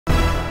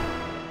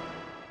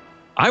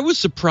I was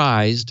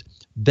surprised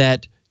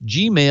that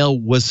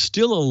Gmail was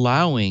still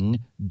allowing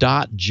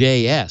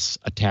 .js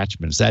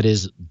attachments, that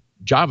is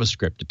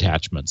JavaScript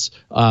attachments.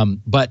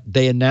 But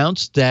they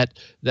announced that,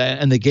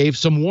 and they gave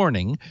some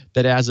warning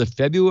that as of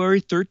February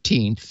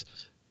 13th,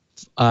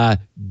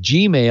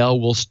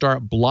 Gmail will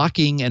start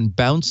blocking and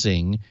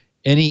bouncing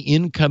any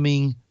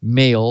incoming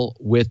mail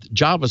with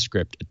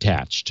JavaScript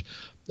attached.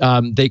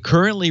 They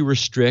currently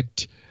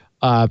restrict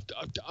a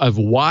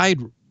wide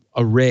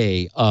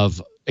array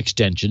of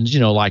extensions,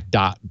 like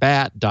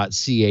 .bat,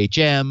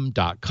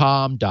 .chm,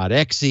 .com,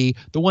 .exe,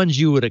 the ones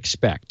you would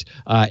expect,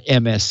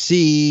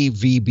 MSC,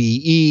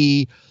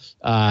 VBE,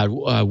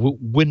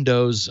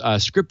 Windows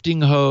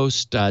scripting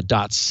host,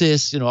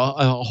 .sys,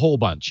 a whole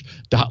bunch,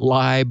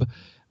 .lib.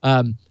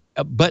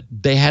 But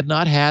they had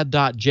not had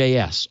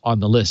 .js on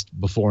the list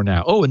before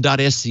now. Oh, and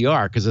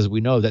 .scr, because as we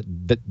know,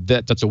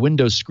 that's a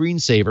Windows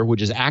screensaver,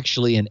 which is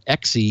actually an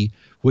exe,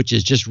 which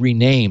is just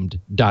renamed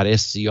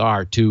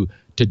 .scr to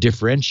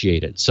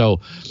differentiate it. So,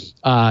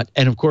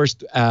 and of course,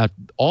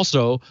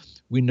 also,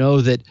 we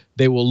know that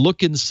they will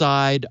look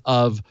inside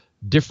of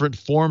different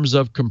forms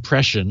of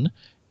compression,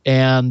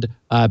 and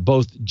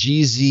both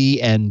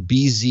GZ and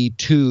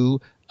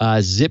BZ2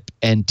 zip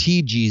and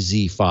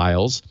TGZ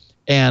files.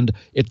 And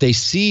if they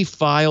see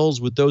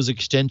files with those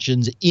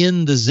extensions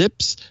in the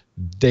zips,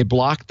 they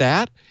block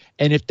that.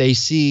 And if they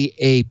see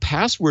a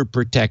password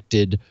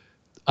protected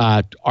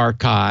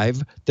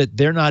archive that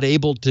they're not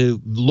able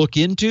to look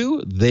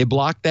into, they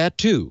block that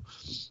too.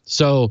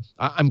 So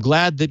I'm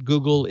glad that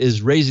Google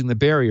is raising the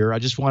barrier. I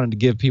just wanted to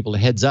give people a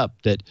heads up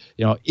that,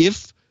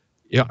 if,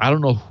 I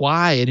don't know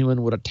why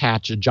anyone would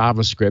attach a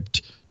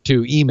JavaScript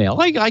to email.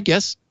 I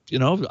guess,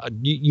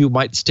 you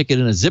might stick it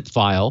in a zip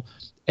file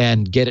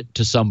and get it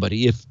to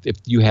somebody if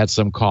you had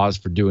some cause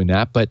for doing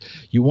that, but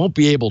you won't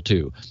be able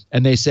to.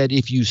 And they said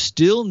if you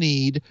still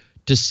need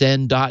to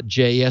send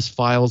 .js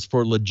files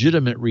for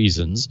legitimate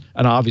reasons,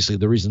 and obviously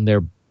the reason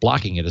they're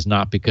blocking it is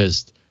not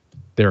because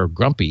they're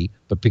grumpy,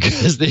 but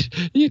because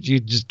you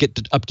just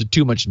get up to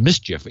too much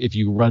mischief if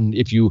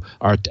you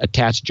are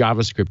attached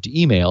JavaScript to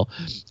email.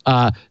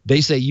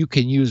 They say you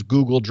can use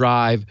Google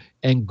Drive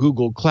and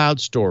Google Cloud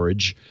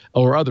Storage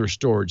or other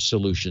storage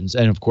solutions,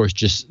 and of course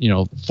just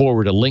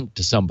forward a link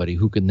to somebody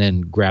who can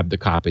then grab the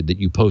copy that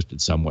you posted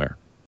somewhere.